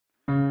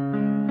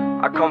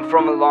I come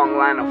from a long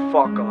line of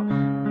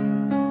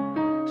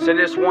fuck-ups. So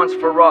this one's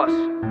for us,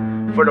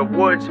 for the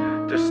Woods,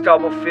 the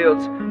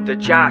Stubblefields, the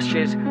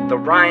Joshes, the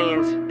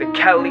Ryans, the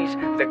Kellys,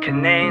 the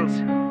Canans,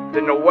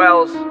 the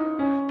Noels,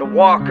 the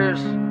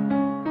Walkers,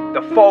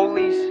 the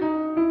Foleys.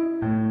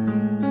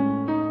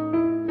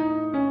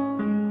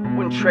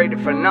 Wouldn't trade it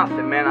for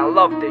nothing, man. I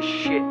love this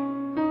shit.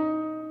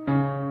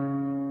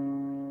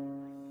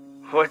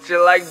 What's it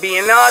like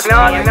being us?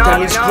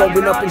 Done is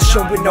growing up and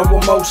showing no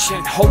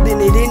emotion,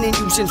 holding it in and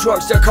using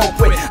drugs to cope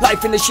with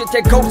life and the shit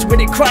that goes with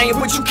it, crying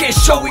but you can't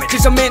show it,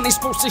 cause a man ain't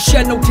supposed to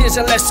shed no tears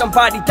unless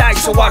somebody dies.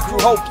 So I grew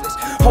hopeless,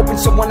 hoping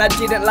someone I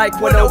didn't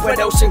like would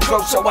overdose and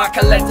croak, so I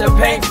can let the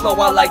pain flow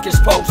out like it's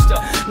supposed to.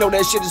 Know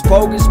that shit is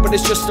bogus, but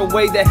it's just the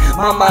way that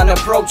my mind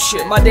approach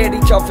shit. My daddy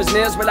tough as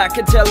nails, but I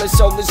can tell his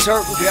soul is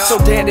hurting. So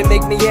daddy,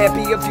 make me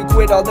happy if you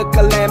quit all the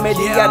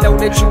calamity. I know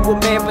that you a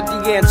man, but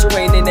the answer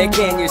ain't in there,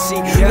 can you see?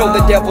 Know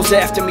the devil's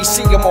after me,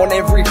 see him on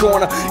every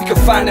corner. You can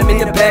find him in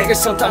the bag or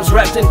sometimes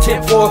wrapped in tip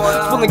foil,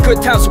 pulling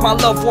good times with my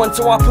loved one,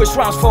 so I push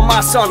rounds for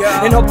my son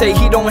and hope that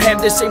he don't have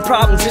the same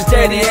problems his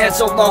daddy had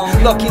so long.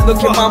 Lucky,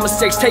 look at my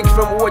mistakes, take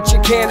from what you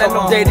can. I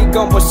know that he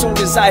gone, but soon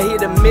as I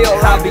hit a mill,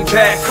 I'll be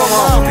back. Come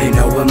on. Ain't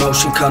no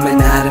emotion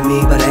coming out of me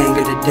but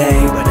anger today,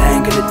 but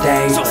anger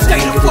today, So but stay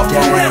anger the fuck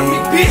around me,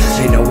 today.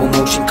 bitch. Ain't no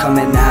emotion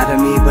coming out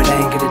of me but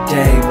anger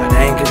today, but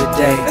anger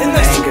today, but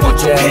Unless you anger want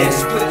your today. head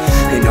split.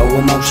 Ain't no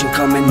emotion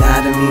coming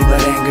out of me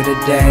but anger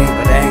today,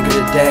 but anger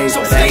today,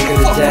 So but stay anger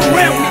the fuck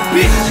around me,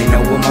 today. bitch. Ain't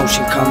no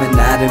emotion coming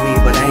out of me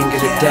but anger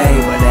today,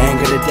 but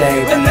anger today,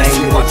 but Unless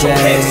you anger want your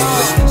head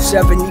today.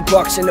 split.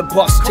 $70 in a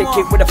bus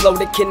ticket with a flow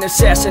that can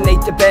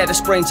assassinate the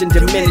baddest brains and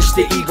diminish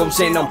the egos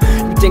in them.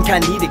 You think I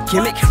need a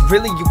gimmick?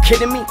 Really, you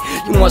kidding me?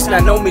 You must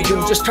not know me,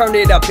 dude. Just turn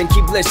it up and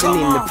keep listening.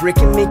 The brick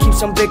in me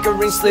keeps on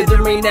bickering,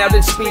 slithering out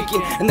and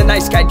speaking. And the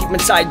nice guy deep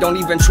inside don't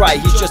even try.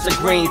 He's just a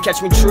green.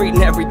 Catch me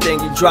treating everything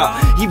you drop.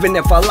 Even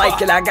if I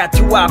like it, I got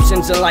two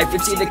options in life.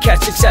 It's either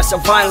catch success or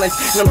violence.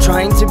 And I'm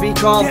trying to be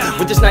calm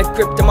with this knife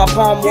gripped in my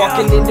palm,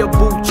 walking in the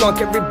boot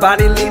drunk.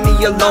 Everybody leave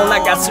me alone. I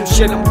got some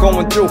shit I'm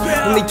going through.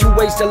 Only two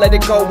ways to let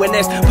it go, and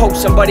that's poke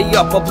somebody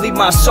up or bleed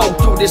my soul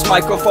through this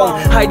microphone.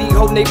 Heidi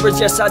ho neighbors,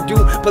 yes I do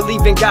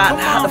believe in God.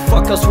 How the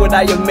fuck else would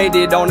I have made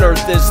it on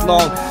earth this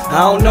long? I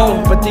don't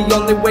know, but the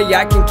only way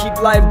I can keep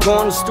life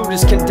going is through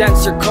this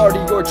condenser,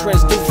 cardio,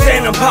 transduce,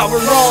 phantom power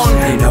on.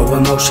 Ain't no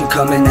emotion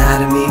coming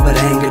out of me but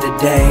anger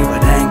today,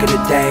 but anger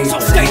today, So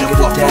but stay the anger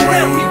fuck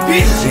around me,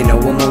 today. bitch. Ain't no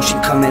emotion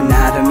coming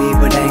out of me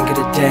but anger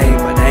today,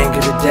 but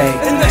anger today,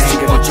 but Unless you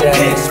anger want your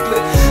head today.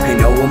 split. Ain't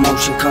no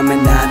emotion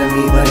coming out of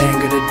me but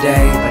anger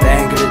today, but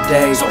anger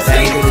today, So but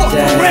stay anger the fuck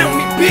around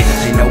me, today.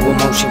 bitch. Ain't no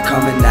emotion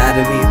coming out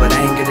of me but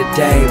anger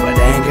today, but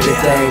anger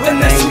today, but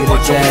Unless you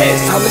want anger your head today.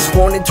 split. I was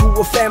born into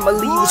a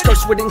family, was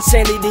cursed with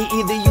insanity.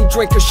 Either you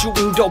drink or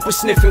shooting dope or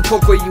sniffing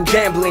coke or you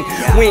gambling.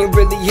 We ain't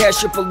really had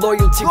shit but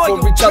loyalty for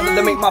each other.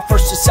 To make my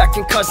first and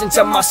second cousins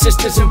and my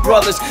sisters and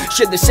brothers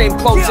share the same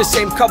clothes, the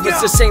same covers,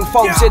 the same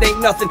folks. It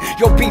ain't nothing,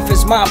 your beef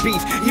is my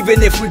beef.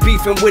 Even if we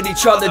beefing with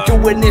each other,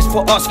 doing this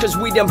for us cause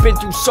we done been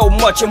through so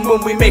much. And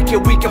when we make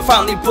it, we can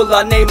finally pull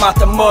our name out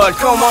the mud.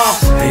 Come on.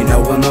 Ain't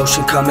no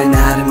emotion coming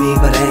out of me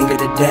but anger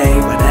today,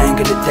 but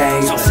anger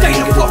today, So but stay the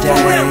anger fuck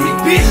around me,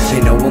 today. bitch.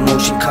 Ain't no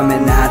emotion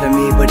coming out of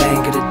me but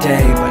anger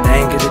today, but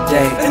anger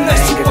today, but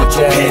Unless you anger want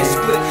your head today.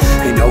 split.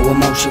 Ain't no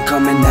emotion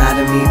coming out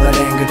of me but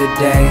anger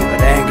today,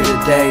 but anger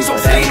today, So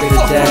but stay anger the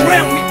fuck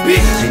around me,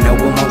 today. bitch. Ain't no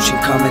emotion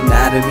coming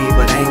out of me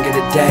but anger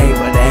today,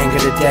 but anger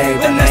today,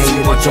 but Unless you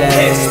anger want your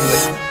head today.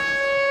 split.